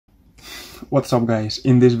What's up guys?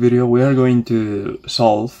 In this video we are going to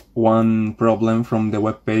solve one problem from the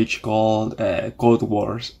webpage called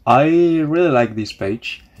CODEWARS. I really like this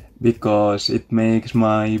page because it makes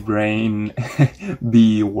my brain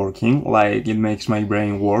be working, like it makes my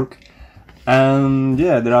brain work. And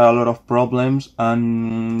yeah, there are a lot of problems,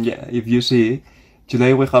 and yeah, if you see,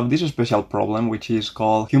 today we have this special problem which is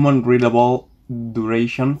called human readable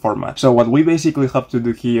duration format. So what we basically have to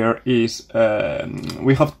do here is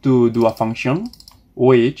we have to do a function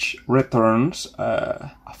which returns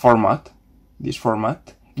a format, this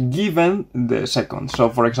format, given the seconds. So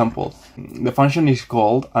for example, the function is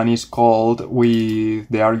called with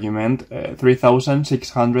the argument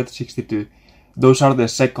 3662. Those are the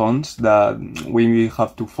seconds that we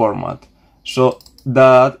have to format. So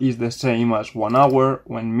that is the same as 1 hour,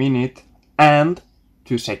 1 minute, and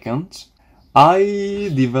 2 seconds.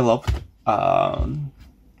 I developed a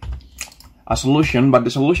solution, but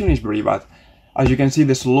the solution is very bad. As you can see,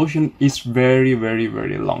 the solution is very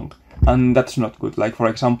long, and that's not good. Like for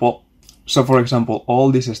example,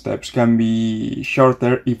 all these steps can be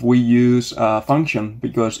shorter if we use a function,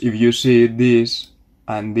 because if you see this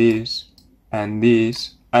and this and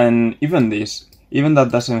this and even this, even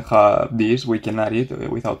that doesn't have this, we can add it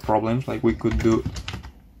without problems. Like we could do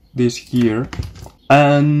this here.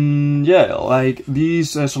 And yeah, like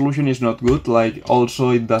this solution is not good. Like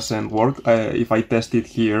also it doesn't work. If I test it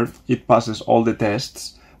here, it passes all the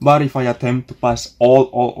tests. But if I attempt to pass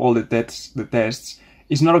all the tests,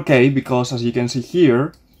 it's not okay, because as you can see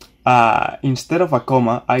here, instead of a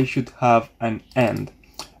comma, I should have an and.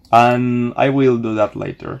 And I will do that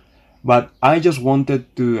later. But I just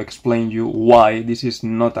wanted to explain you why this is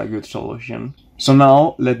not a good solution. So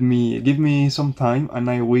now give me some time and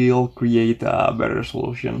I will create a better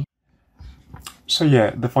solution. So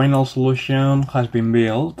yeah, the final solution has been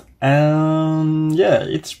built, and yeah,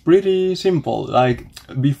 it's pretty simple. Like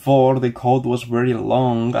before, the code was very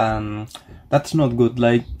long, and that's not good.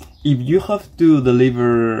 Like if you have to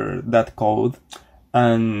deliver that code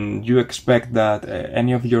and you expect that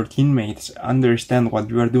any of your teammates understand what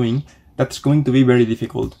you are doing, that's going to be very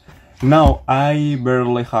difficult. Now I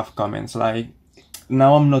barely have comments. Like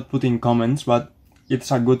now I'm not putting comments, but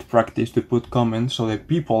it's a good practice to put comments so that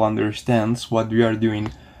people understands what we are doing.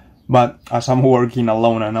 But as I'm working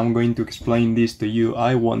alone and I'm going to explain this to you,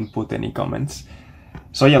 I won't put any comments.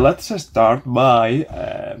 So yeah, let's start by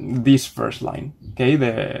this first line. Okay,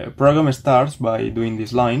 the program starts by doing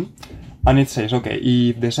this line, and it says, okay,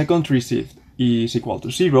 if the second received is equal to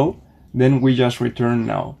 0, then we just return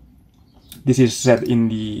now. This is set in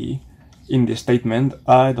the statement.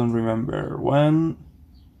 I don't remember when.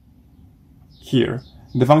 Here,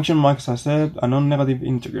 the function must accept a non-negative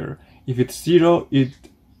integer. If it's 0, it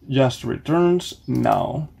just returns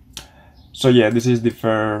now. So yeah, this is the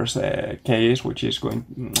first case, which is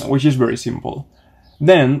very simple.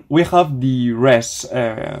 Then we have the res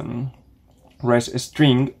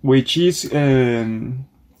string, which is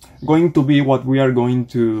going to be what we are going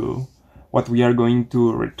to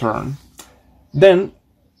return. Then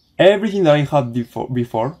everything that I had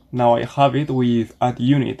before, now I have it with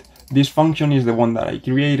 @unit. This function is the one that I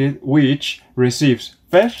created, which receives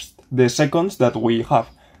first the seconds that we have.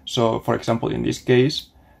 So for example, in this case,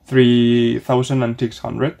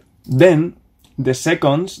 3600. Then the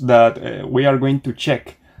seconds that we are going to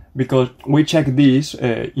check, because we check this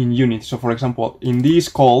in units. So for example, in this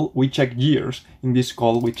call, we check years. In this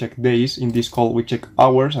call, we check days. In this call, we check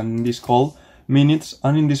hours. And in this call, minutes.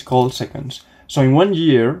 And in this call, seconds. So in 1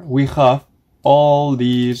 year, we have all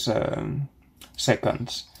these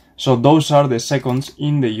seconds. So those are the seconds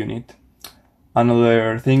in the unit.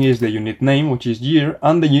 Another thing is the unit name, which is year,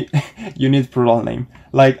 and the unit plural name.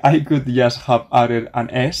 Like I could just have added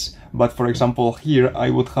an S, but for example here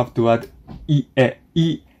I would have to add E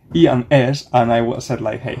and S, and I said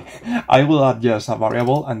like, hey, I will add just a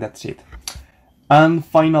variable and that's it. And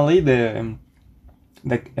finally the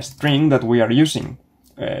string that we are using,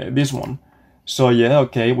 this one. So yeah,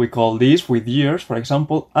 okay, we call this with years, for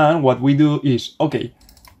example, and what we do is, okay,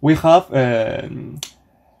 we have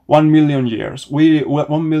 1 million years,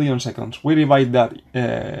 1 million seconds. We divide that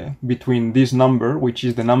between this number, which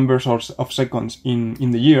is the numbers of seconds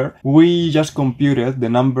in the year. We just computed the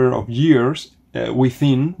number of years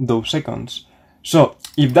within those seconds. So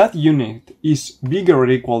if that unit is bigger or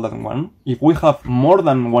equal than 1, if we have more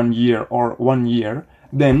than 1 year or 1 year,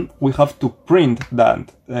 then we have to print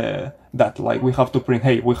that, like we have to print,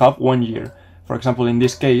 hey, we have 1 year. For example, in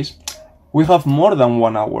this case, we have more than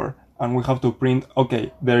 1 hour, and we have to print,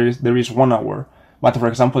 okay, there is 1 hour. But for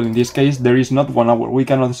example, in this case, there is not 1 hour. We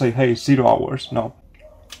cannot say, hey, 0 hours, no.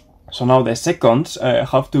 So now the seconds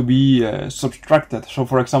have to be subtracted. So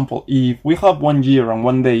for example, if we have 1 year and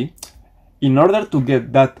 1 day, in order to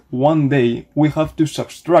get that 1 day, we have to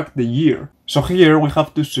subtract the year. So here we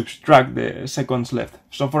have to subtract the seconds left.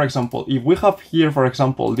 So for example, if we have here, for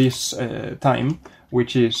example, this time,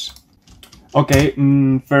 which is, okay,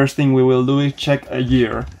 first thing we will do is check a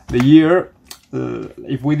year. The year,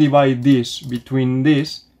 if we divide this between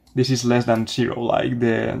this is less than 0, like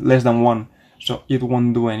the less than 1. So it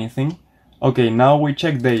won't do anything. Okay, now we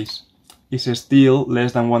check days. It's still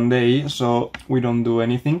less than 1 day, so we don't do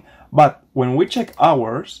anything. But when we check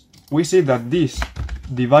hours, we see that this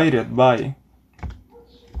divided by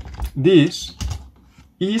this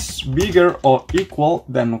is bigger or equal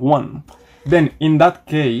than 1. Then in that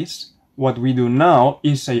case, what we do now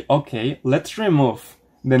is say, okay, let's remove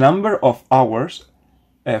the number of hours.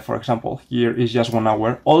 For example, here is just 1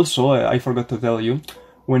 hour. Also, I forgot to tell you,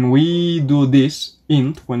 when we do this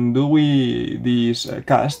int, when do we this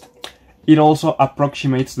cast, it also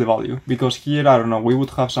approximates the value, because here, I don't know, we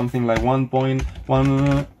would have something like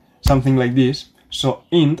 1.1, something like this. So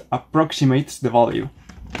int approximates the value,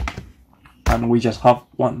 and we just have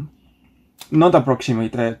 1. Not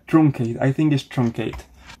approximate, truncate. I think it's truncate.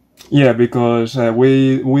 Yeah, because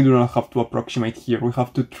we do not have to approximate here, we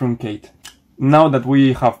have to truncate. Now that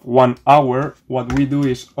we have 1 hour, what we do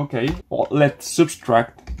is, okay, well, let's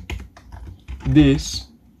subtract this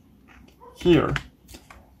here.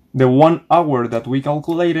 The 1 hour that we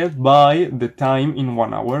calculated by the time in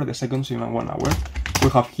 1 hour, the seconds in 1 hour. We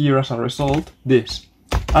have here as a result this.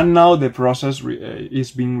 And now the process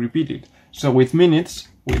is being repeated. So with minutes,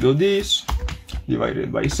 we do this,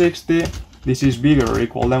 divided by 60. This is bigger or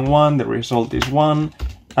equal than 1, the result is 1.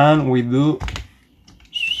 And we do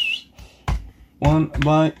 1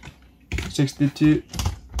 by 62.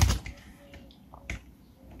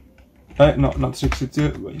 No, not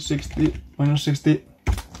 62, by 60, minus 60.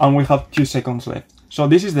 And we have 2 seconds left. So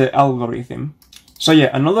this is the algorithm. So yeah,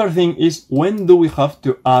 another thing is, when do we have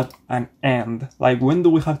to add an AND? Like, when do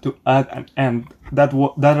we have to add an AND? That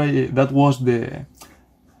was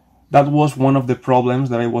one of the problems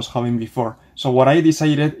that I was having before. So what I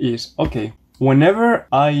decided is, okay, whenever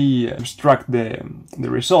I abstract the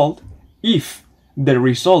result, if the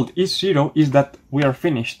result is 0, is that we are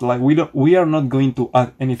finished. Like, we are not going to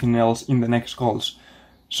add anything else in the next calls.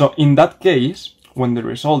 So in that case, when the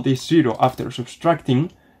result is 0 after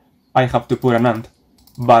subtracting, I have to put an AND.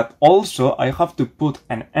 But also I have to put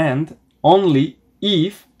an AND only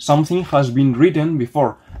if something has been written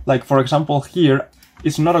before. Like, for example, here,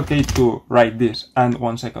 it's not okay to write this, and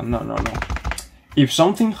 1 second, no. If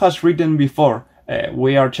something has written before,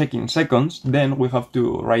 we are checking seconds, then we have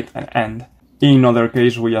to write an AND. In other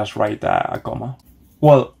case, we just write a comma.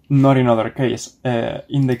 Well, not in other case.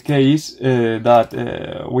 In the case that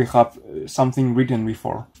we have something written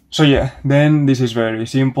before. So yeah, then this is very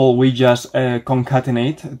simple. We just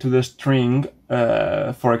concatenate to the string,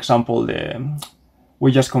 for example,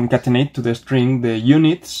 we just concatenate to the string the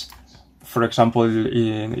units. For example,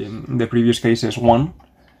 in the previous case is 1,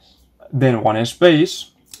 then 1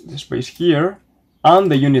 space, the space here,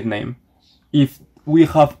 and the unit name. If we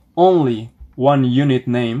have only 1 unit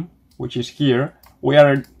name, which is here, we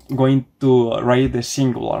are going to write the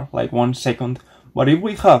singular, like 1 second. But if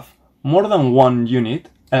we have more than 1 unit,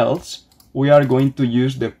 else, we are going to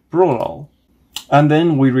use the plural. And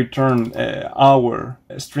then we return our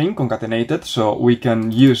string concatenated, so we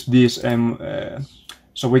can use this,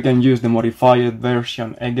 so we can use the modified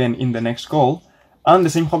version again in the next call. And the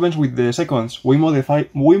same happens with the seconds. We modify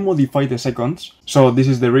the seconds. So this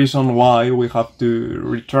is the reason why we have to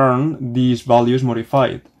return these values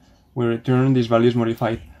modified. We return these values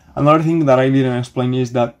modified. Another thing that I didn't explain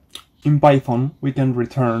is that in Python we can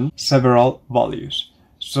return several values.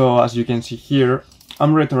 So as you can see here,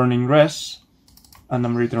 I'm returning res and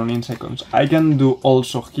I'm returning seconds. I can do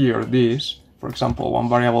also here this, for example, one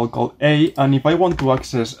variable called a, and if I want to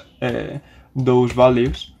access those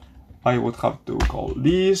values, I would have to call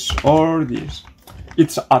this or this.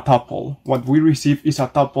 It's a tuple. What we receive is a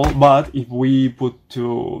tuple, but if we put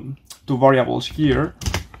two variables here,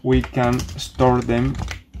 we can store them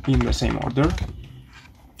in the same order.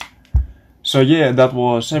 So yeah, that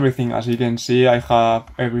was everything. As you can see, I have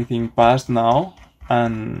everything passed now,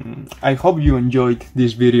 and I hope you enjoyed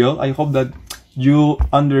this video. I hope that you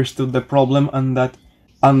understood the problem and that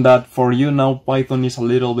for you now Python is a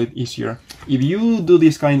little bit easier. If you do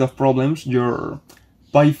these kind of problems, your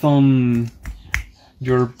Python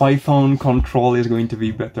control is going to be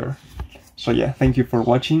better. So yeah, thank you for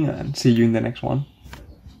watching and see you in the next one.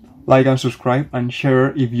 Like and subscribe and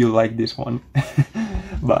share if you like this one.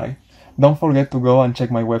 Bye. Don't forget to go and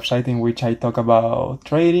check my website in which I talk about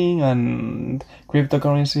trading and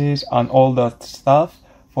cryptocurrencies and all that stuff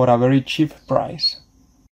for a very cheap price.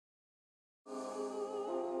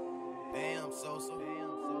 Damn, Sosa.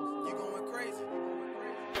 You going crazy.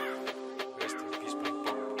 Rest in peace, Pop.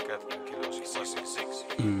 Quédate tranquilo, 666.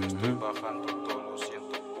 Estoy bajando todo, lo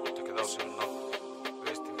siento. Te quedas en no.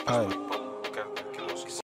 Rest in peace, Pop.